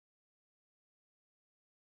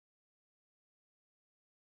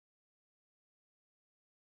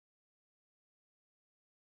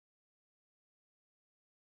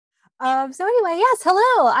So anyway, yes,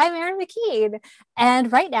 hello, I'm Erin Mckean.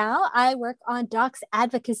 And right now I work on docs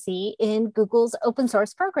advocacy in Google's open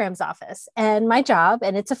source programs office. And my job,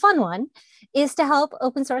 and it's a fun one, is to help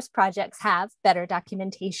open source projects have better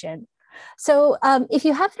documentation. So if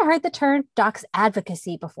you haven't heard the term docs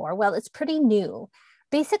advocacy before, well, it's pretty new.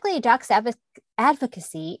 Basically,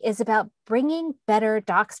 advocacy is about bringing better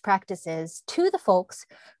docs practices to the folks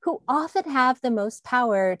who often have the most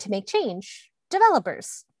power to make change,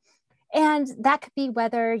 developers. And that could be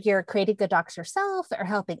whether you're creating good docs yourself or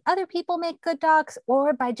helping other people make good docs,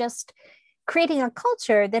 or by just creating a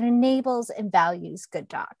culture that enables and values good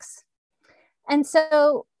docs. And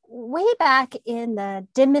so way back in the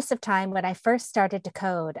dimness of time when I first started to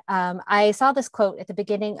code, I saw this quote at the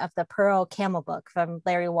beginning of the Perl Camel book from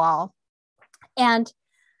Larry Wall. And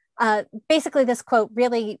basically this quote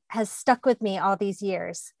really has stuck with me all these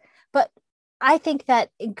years. But I think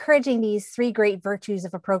that encouraging these three great virtues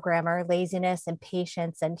of a programmer, laziness,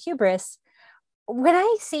 impatience, and hubris, when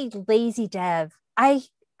I see lazy dev, I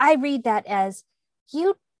read that as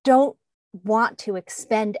you don't want to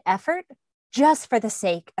expend effort just for the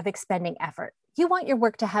sake of expending effort. You want your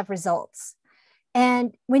work to have results.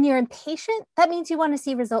 And when you're impatient, that means you want to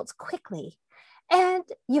see results quickly. And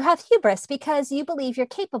you have hubris because you believe you're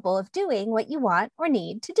capable of doing what you want or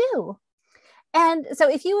need to do. And so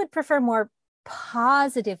if you would prefer more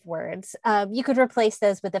positive words, you could replace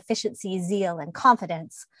those with efficiency, zeal, and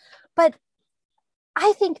confidence. But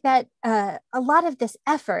I think that a lot of this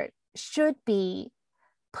effort should be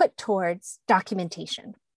put towards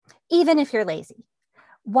documentation, even if you're lazy.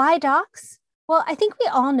 Why docs? Well, I think we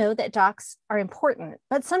all know that docs are important,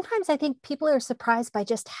 but sometimes I think people are surprised by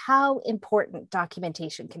just how important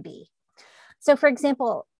documentation can be. So for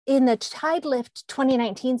example, in the TideLift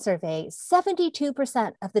 2019 survey,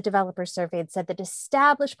 72% of the developers surveyed said that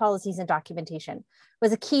established policies and documentation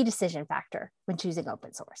was a key decision factor when choosing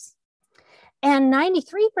open source. And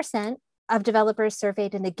 93% of developers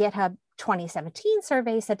surveyed in the GitHub 2017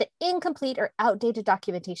 survey said that incomplete or outdated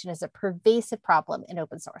documentation is a pervasive problem in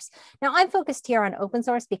open source. Now, I'm focused here on open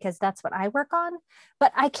source because that's what I work on,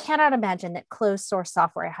 but I cannot imagine that closed source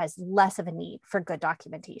software has less of a need for good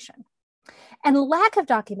documentation. And lack of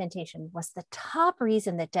documentation was the top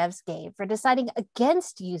reason that devs gave for deciding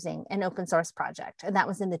against using an open source project. And that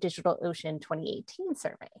was in the DigitalOcean 2018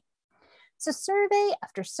 survey. So survey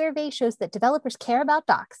after survey shows that developers care about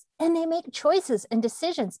docs and they make choices and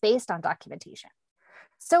decisions based on documentation.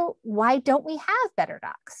 So why don't we have better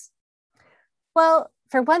docs? Well,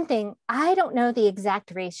 for one thing, I don't know the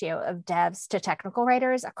exact ratio of devs to technical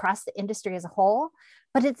writers across the industry as a whole,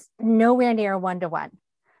 but it's nowhere near 1-to-1.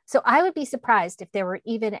 So I would be surprised if there were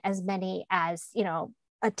even as many as,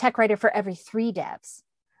 a tech writer for every 3 devs,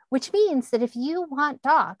 which means that if you want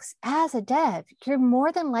docs as a dev, you're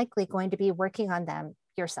more than likely going to be working on them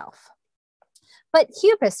yourself. But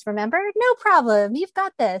hubris, remember? No problem. You've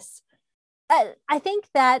got this. I think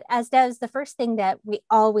that as devs, the first thing that we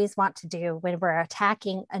always want to do when we're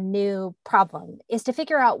attacking a new problem is to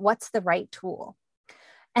figure out what's the right tool.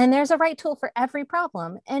 And there's a right tool for every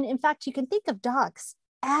problem. And in fact, you can think of docs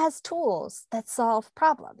as tools that solve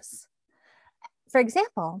problems. For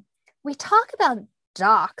example, we talk about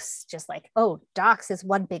docs just like, oh, docs is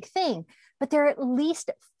one big thing, but there are at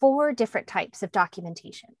least 4 different types of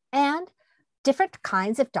documentation, and different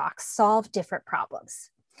kinds of docs solve different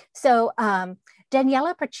problems. So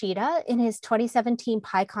Daniela Prachita, in his 2017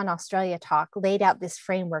 PyCon Australia talk, laid out this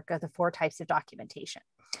framework of the 4 types of documentation.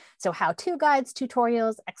 So how-to guides,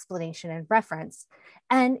 tutorials, explanation, and reference.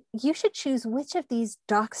 And you should choose which of these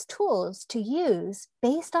docs tools to use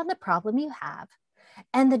based on the problem you have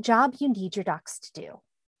and the job you need your docs to do.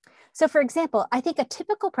 So for example, I think a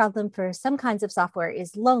typical problem for some kinds of software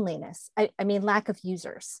is loneliness. I mean, lack of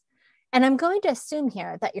users. And I'm going to assume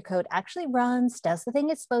here that your code actually runs, does the thing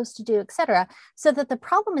it's supposed to do, et cetera, so that the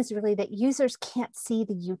problem is really that users can't see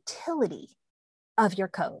the utility of your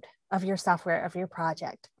code, of your software, of your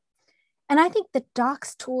project. And I think the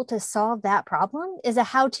docs tool to solve that problem is a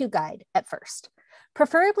how-to guide at first,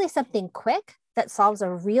 preferably something quick that solves a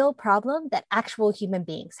real problem that actual human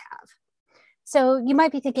beings have. So you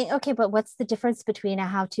might be thinking, okay, but what's the difference between a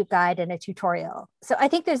how-to guide and a tutorial? So I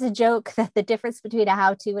think there's a joke that the difference between a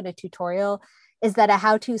how-to and a tutorial is that a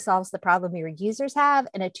how-to solves the problem your users have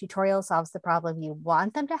and a tutorial solves the problem you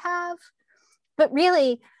want them to have. But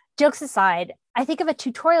really, jokes aside, I think of a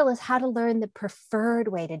tutorial as how to learn the preferred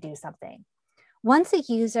way to do something. Once a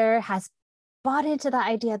user has bought into the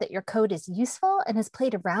idea that your code is useful and has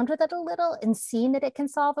played around with it a little and seen that it can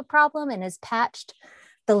solve a problem and has patched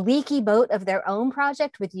the leaky boat of their own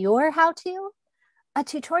project with your how-to, A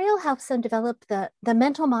tutorial helps them develop the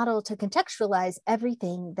mental model to contextualize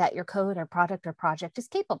everything that your code or product or project is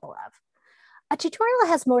capable of. A tutorial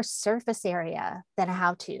has more surface area than a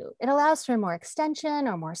how-to. It allows for more extension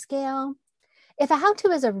or more scale. If a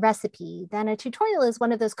how-to is a recipe, then a tutorial is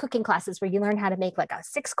one of those cooking classes where you learn how to make like a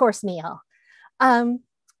 6-course meal. Um,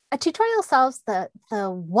 a tutorial solves the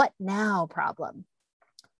what now problem.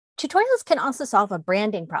 Tutorials can also solve a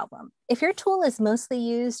branding problem. If your tool is mostly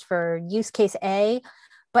used for use case A,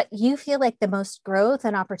 but you feel like the most growth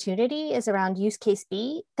and opportunity is around use case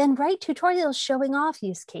B, then write tutorials showing off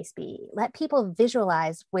use case B. Let people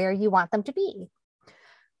visualize where you want them to be.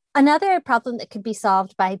 Another problem that could be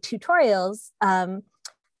solved by tutorials,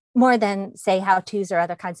 more than say how-tos or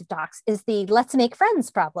other kinds of docs, is the let's make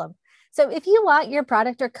friends problem. So if you want your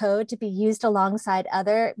product or code to be used alongside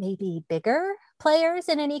other, maybe bigger players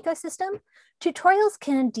in an ecosystem, tutorials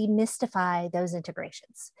can demystify those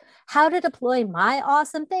integrations. How to deploy my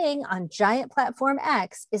awesome thing on giant platform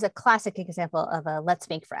X is a classic example of a let's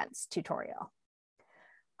make friends tutorial.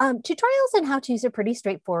 Tutorials and how-tos are pretty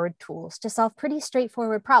straightforward tools to solve pretty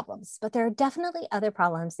straightforward problems, but there are definitely other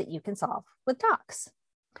problems that you can solve with docs.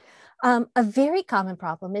 A very common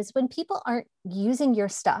problem is when people aren't using your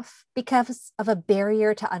stuff because of a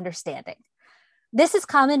barrier to understanding. This is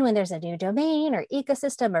common when there's a new domain or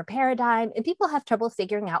ecosystem or paradigm, and people have trouble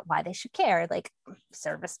figuring out why they should care, like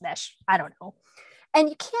service mesh, I don't know. And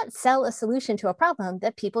you can't sell a solution to a problem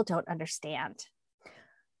that people don't understand.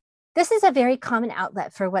 This is a very common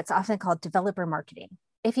outlet for what's often called developer marketing.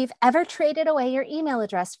 If you've ever traded away your email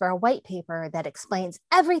address for a white paper that explains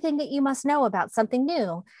everything that you must know about something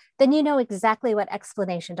new, then you know exactly what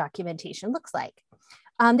explanation documentation looks like.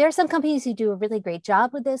 There are some companies who do a really great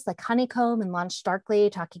job with this, like Honeycomb and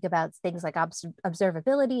LaunchDarkly, talking about things like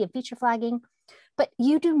observability and feature flagging. But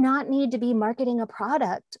you do not need to be marketing a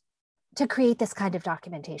product to create this kind of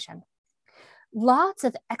documentation. Lots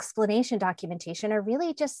of explanation documentation are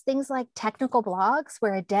really just things like technical blogs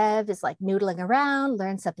where a dev is like noodling around,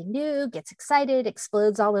 learns something new, gets excited,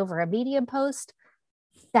 explodes all over a Medium post.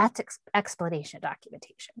 That's explanation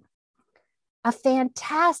documentation. A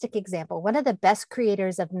fantastic example, one of the best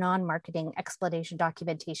creators of non-marketing explanation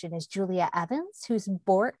documentation is Julia Evans, who's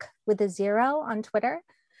Bork with a 0 on Twitter.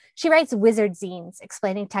 She writes wizard zines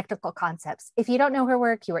explaining technical concepts. If you don't know her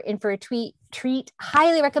work, you are in for a treat.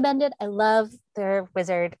 Highly recommended. I love their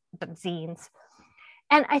wizard zines.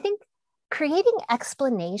 And I think creating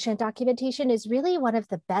explanation documentation is really one of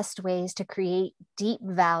the best ways to create deep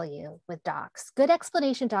value with docs. Good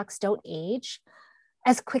explanation docs don't age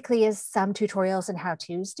as quickly as some tutorials and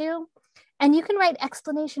how-tos do. And you can write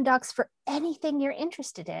explanation docs for anything you're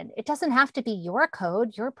interested in. It doesn't have to be your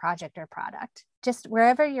code, your project or product, just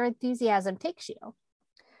wherever your enthusiasm takes you.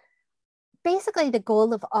 Basically, the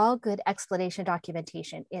goal of all good explanation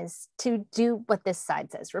documentation is to do what this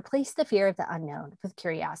side says, replace the fear of the unknown with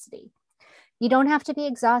curiosity. You don't have to be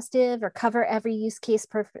exhaustive or cover every use case,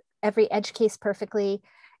 every edge case perfectly.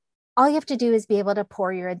 All you have to do is be able to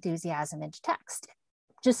pour your enthusiasm into text.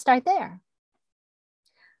 Just start there.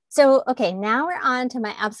 So, okay, now we're on to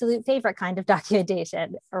my absolute favorite kind of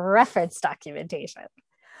documentation, reference documentation.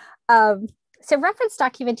 So reference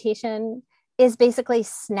documentation is basically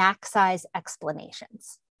snack size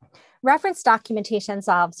explanations. Reference documentation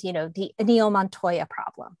solves, the Inigo Montoya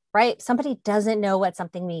problem, right? Somebody doesn't know what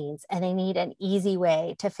something means and they need an easy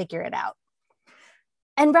way to figure it out.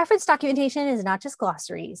 And reference documentation is not just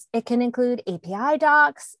glossaries. It can include API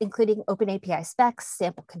docs, including open API specs,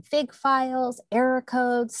 sample config files, error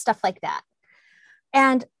codes, stuff like that.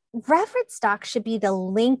 And reference docs should be the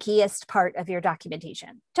linkiest part of your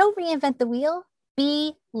documentation. Don't reinvent the wheel.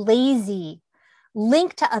 Be lazy.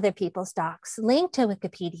 Link to other people's docs, link to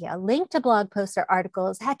Wikipedia, link to blog posts or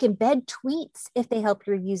articles, heck, embed tweets if they help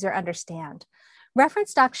your user understand.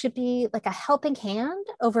 Reference docs should be like a helping hand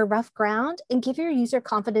over rough ground and give your user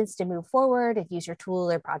confidence to move forward and use your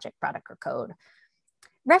tool or project, product, or code.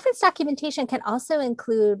 Reference documentation can also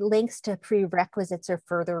include links to prerequisites or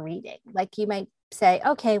further reading. Like you might say,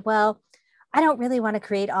 okay, well, I don't really want to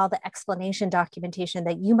create all the explanation documentation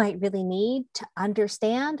that you might really need to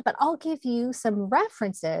understand, but I'll give you some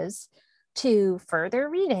references to further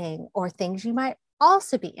reading or things you might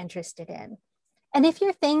also be interested in. And if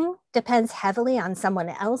your thing depends heavily on someone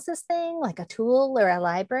else's thing, like a tool or a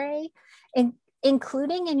library,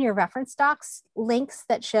 including in your reference docs links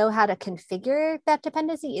that show how to configure that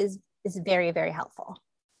dependency is very, very helpful.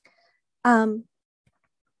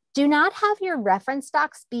 Do not have your reference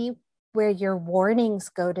docs be where your warnings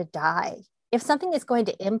go to die. If something is going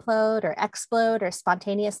to implode or explode or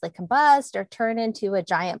spontaneously combust or turn into a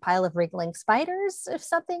giant pile of wriggling spiders, if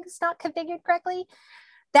something's not configured correctly,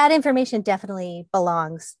 that information definitely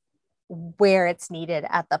belongs where it's needed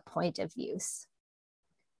at the point of use.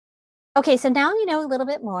 Okay, so now you know a little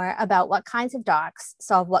bit more about what kinds of docs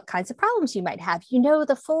solve what kinds of problems you might have. You know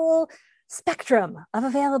the full spectrum of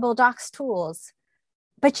available docs tools,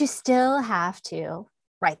 but you still have to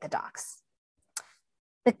write the docs.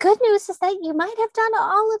 The good news is that you might have done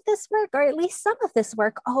all of this work, or at least some of this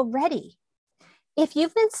work already. If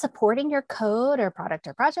you've been supporting your code or product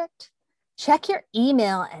or project, check your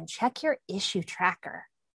email and check your issue tracker.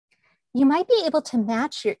 You might be able to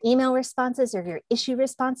match your email responses or your issue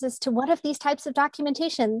responses to one of these types of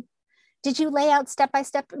documentation. Did you lay out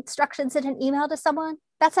step-by-step instructions in an email to someone?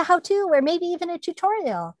 That's a how-to, or maybe even a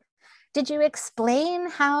tutorial. Did you explain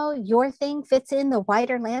how your thing fits in the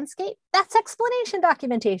wider landscape? That's explanation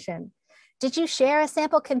documentation. Did you share a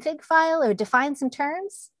sample config file or define some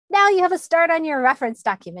terms? Now you have a start on your reference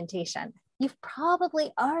documentation. You've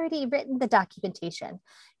probably already written the documentation.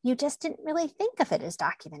 You just didn't really think of it as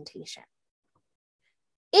documentation.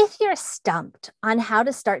 If you're stumped on how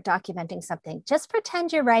to start documenting something, just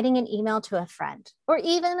pretend you're writing an email to a friend, or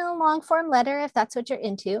even a long form letter if that's what you're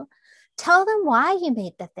into. Tell them why you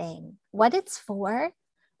made the thing, what it's for,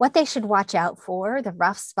 what they should watch out for, the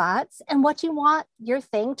rough spots, and what you want your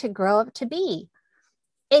thing to grow up to be.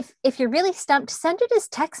 If you're really stumped, send it as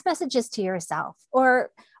text messages to yourself,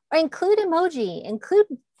 or include emoji, include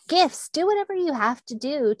GIFs, do whatever you have to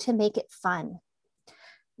do to make it fun.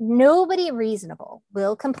 Nobody reasonable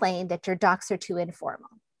will complain that your docs are too informal.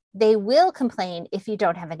 They will complain if you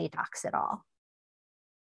don't have any docs at all.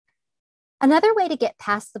 Another way to get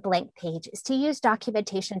past the blank page is to use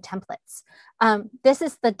documentation templates. This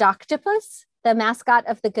is the Doctopus, the mascot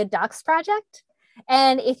of the Good Docs project.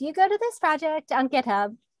 And if you go to this project on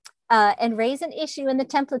GitHub and raise an issue in the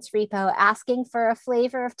templates repo asking for a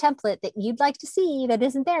flavor of template that you'd like to see that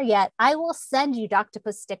isn't there yet, I will send you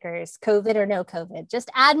Doctopus stickers, COVID or no COVID. Just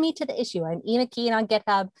add me to the issue. I'm Mckean on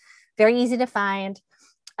GitHub, very easy to find.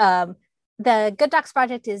 The Good Docs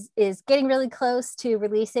project is getting really close to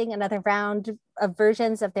releasing another round of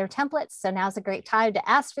versions of their templates. So now's a great time to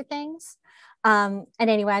ask for things. And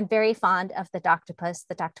anyway, I'm very fond of the Doctopus.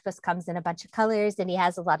 The Doctopus comes in a bunch of colors and he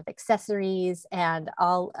has a lot of accessories, and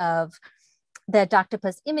all of the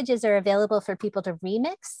Doctopus images are available for people to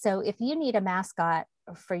remix. So if you need a mascot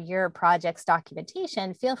for your project's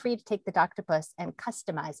documentation, feel free to take the Doctopus and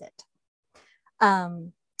customize it.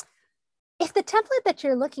 If the template that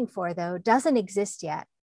you're looking for, though, doesn't exist yet,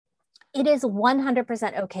 it is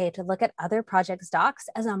 100% okay to look at other projects' docs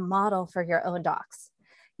as a model for your own docs.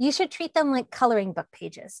 You should treat them like coloring book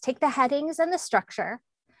pages. Take the headings and the structure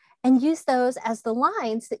and use those as the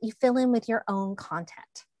lines that you fill in with your own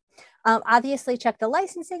content. Obviously, check the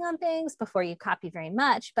licensing on things before you copy very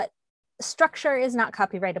much, but structure is not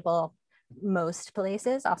copyrightable most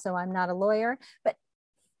places. Also, I'm not a lawyer, but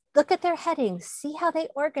look at their headings, see how they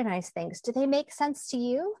organize things. Do they make sense to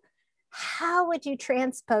you? How would you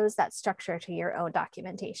transpose that structure to your own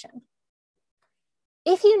documentation?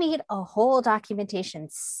 If you need a whole documentation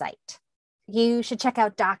site, you should check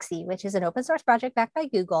out Doxy, which is an open source project backed by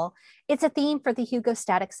Google. It's a theme for the Hugo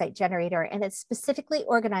static site generator, and it's specifically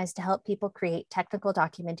organized to help people create technical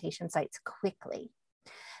documentation sites quickly.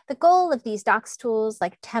 The goal of these docs tools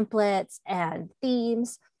like templates and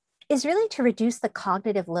themes is really to reduce the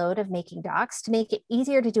cognitive load of making docs, to make it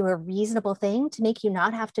easier to do a reasonable thing, to make you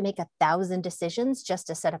not have to make 1,000 decisions just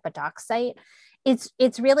to set up a doc site.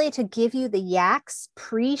 It's really to give you the yaks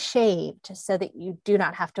pre-shaved so that you do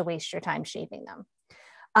not have to waste your time shaving them.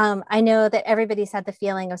 I know that everybody's had the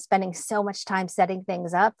feeling of spending so much time setting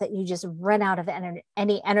things up that you just run out of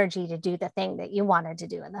any energy to do the thing that you wanted to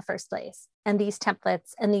do in the first place. And these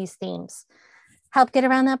templates and these themes help get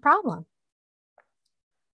around that problem.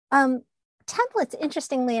 Templates,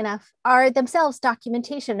 interestingly enough, are themselves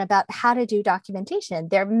documentation about how to do documentation.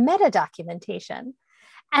 They're meta documentation.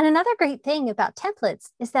 And another great thing about templates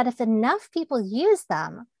is that if enough people use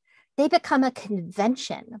them, they become a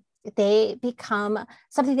convention. They become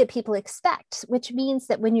something that people expect, which means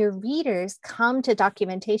that when your readers come to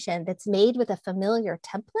documentation that's made with a familiar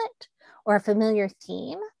template or a familiar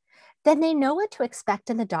theme, then they know what to expect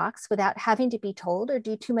in the docs without having to be told or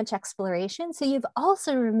do too much exploration. So you've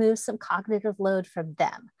also removed some cognitive load from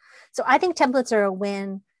them. So I think templates are a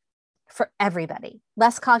win for everybody.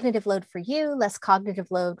 Less cognitive load for you, less cognitive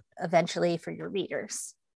load eventually for your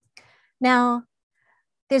readers. Now,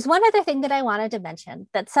 there's one other thing that I wanted to mention,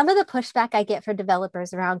 that some of the pushback I get from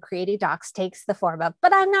developers around creating docs takes the form of,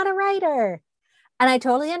 but I'm not a writer. And I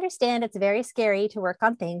totally understand it's very scary to work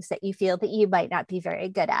on things that you feel that you might not be very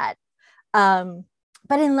good at. Um,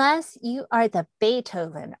 but unless you are the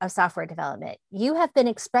Beethoven of software development, you have been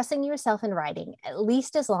expressing yourself in writing at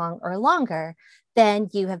least as long or longer than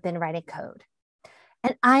you have been writing code.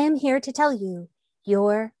 And I am here to tell you,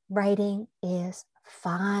 your writing is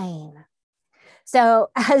fine. So,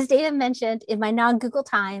 as Dana mentioned, in my non-Google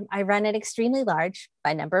time, I run an extremely large,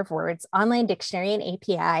 by number of words, online dictionary and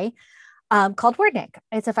API called WordNik.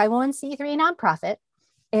 It's a 501c3 nonprofit.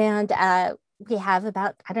 And we have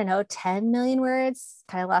about, I don't know, 10 million words,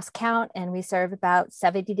 kind of lost count, and we serve about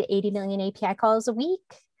 70 to 80 million API calls a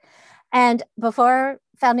week. And before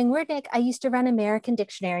founding WordNik, I used to run American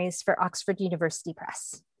dictionaries for Oxford University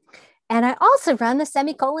Press. And I also run the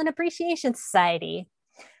Semicolon Appreciation Society.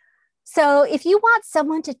 So if you want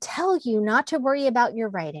someone to tell you not to worry about your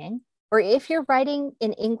writing, or if you're writing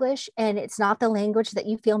in English and it's not the language that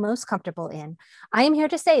you feel most comfortable in, I am here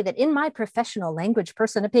to say that in my professional language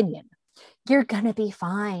person opinion, you're gonna be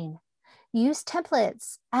fine. Use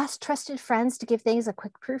templates, ask trusted friends to give things a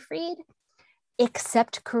quick proofread,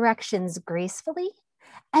 accept corrections gracefully,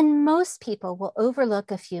 and most people will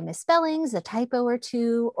overlook a few misspellings, a typo or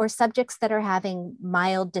two, or subjects that are having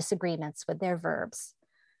mild disagreements with their verbs.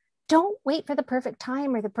 Don't wait for the perfect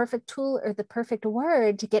time or the perfect tool or the perfect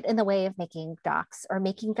word to get in the way of making docs or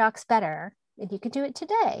making docs better. And you can do it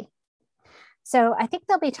today. So I think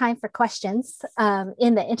there'll be time for questions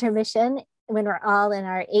in the intermission when we're all in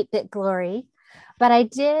our 8-bit glory. But I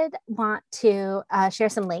did want to share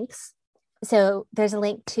some links. So there's a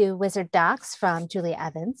link to Wizard Docs from Julia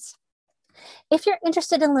Evans. If you're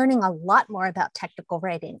interested in learning a lot more about technical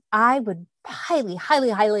writing, I would highly, highly,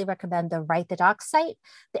 highly recommend the Write the Docs site.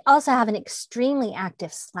 They also have an extremely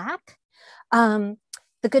active Slack. The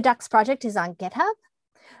Good Docs project is on GitHub.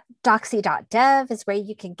 Doxy.dev is where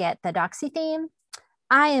you can get the Doxy theme.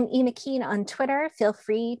 I am Mckean on Twitter. Feel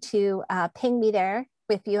free to ping me there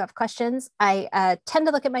if you have questions. I tend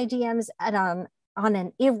to look at my DMs on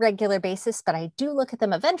an irregular basis, but I do look at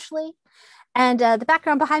them eventually. And the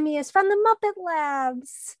background behind me is from the Muppet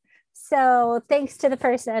Labs. So thanks to the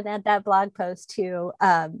person at that blog post who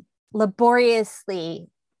laboriously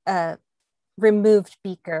removed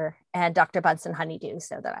Beaker and Dr. Bunsen Honeydew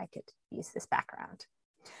so that I could use this background.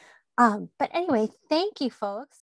 But anyway, thank you, folks.